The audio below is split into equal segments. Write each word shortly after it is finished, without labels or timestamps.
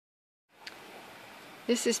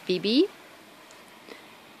This is BeeBee.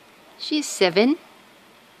 She's 7,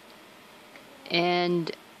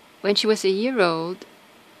 and when she was a year old,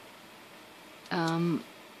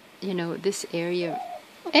 you know, this area,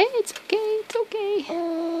 it's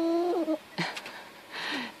okay.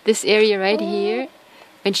 This area right here,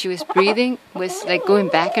 when she was breathing, was like going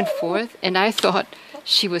back and forth, and I thought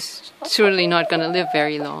she was surely not going to live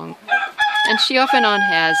very long. And she off and on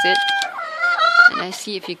has it, and I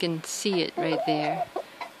see if you can see it right there.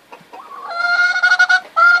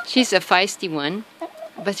 She's a feisty one,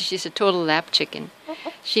 but she's a total lap chicken.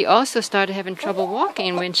 She also started having trouble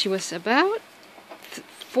walking when she was about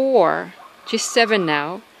 4. She's 7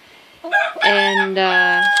 now, and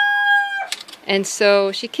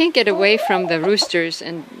so she can't get away from the roosters,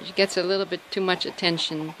 and she gets a little bit too much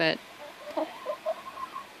attention. But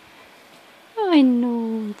I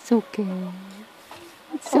know it's okay.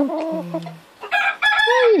 It's okay.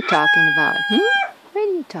 What are you talking about? What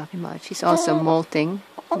are you talking about? She's also molting.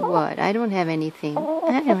 What? I don't have anything.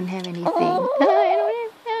 I don't have anything. I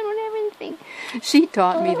don't have anything. She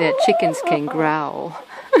taught me that chickens can growl.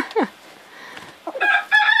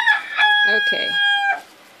 Okay.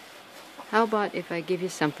 How about if I give you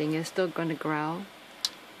something, you're still gonna growl?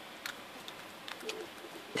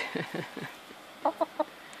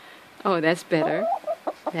 Oh, that's better.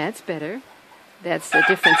 That's better. That's a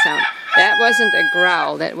different sound. That wasn't a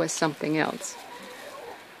growl, that was something else.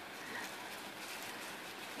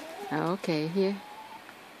 Okay, here.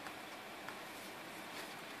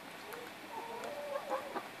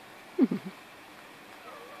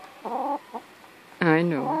 I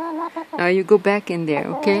know. Now you go back in there,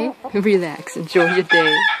 okay? Relax, enjoy your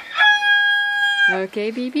day.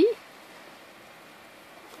 Okay, BeeBee?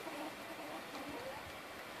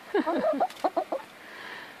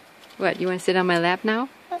 What, you want to sit on my lap now?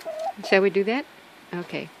 Shall we do that?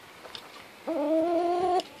 Okay.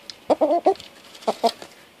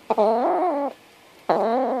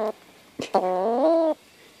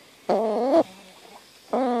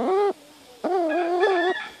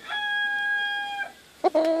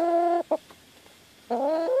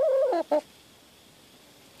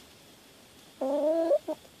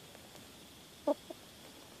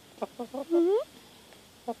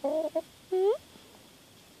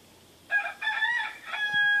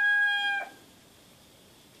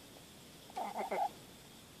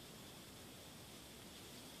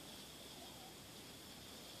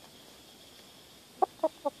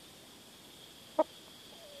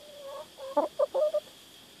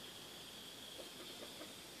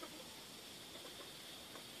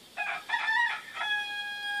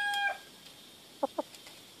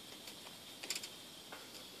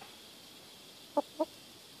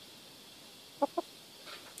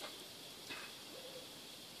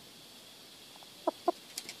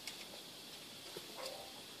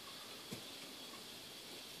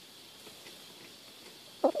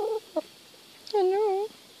 Hello.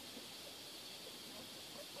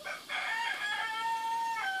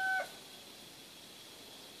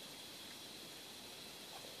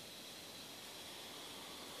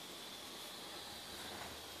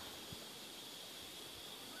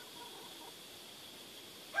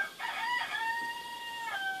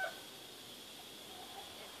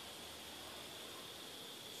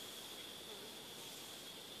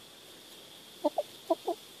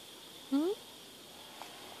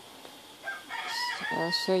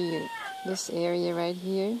 I'll show you this area right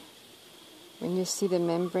here. When you see the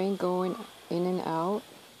membrane going in and out,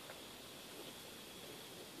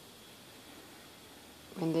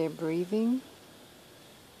 when they're breathing,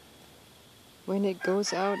 when it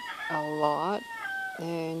goes out a lot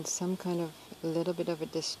and some kind of a little bit of a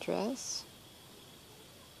distress,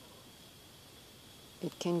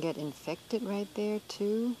 it can get infected right there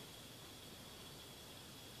too.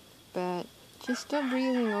 But she's still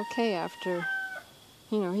breathing okay after,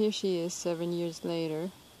 you know, here she is 7 years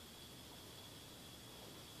later.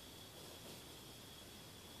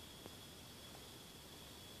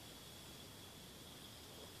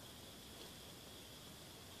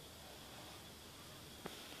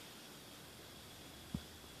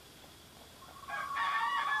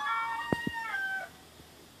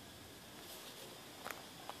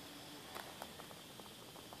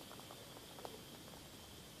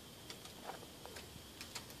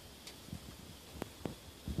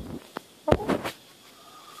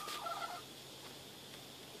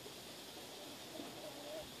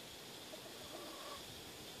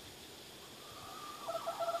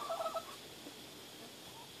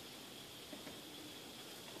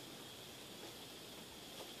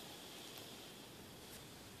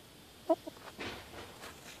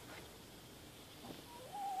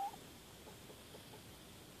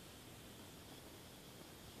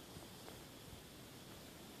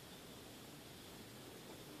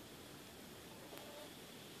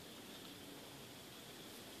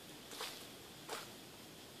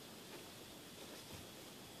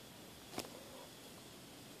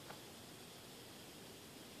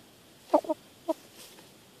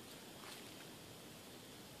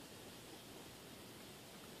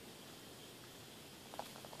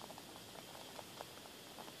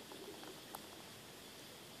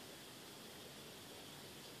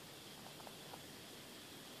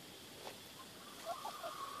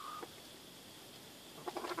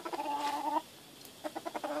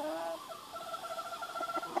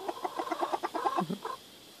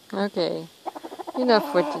 Okay,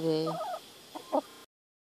 enough for today.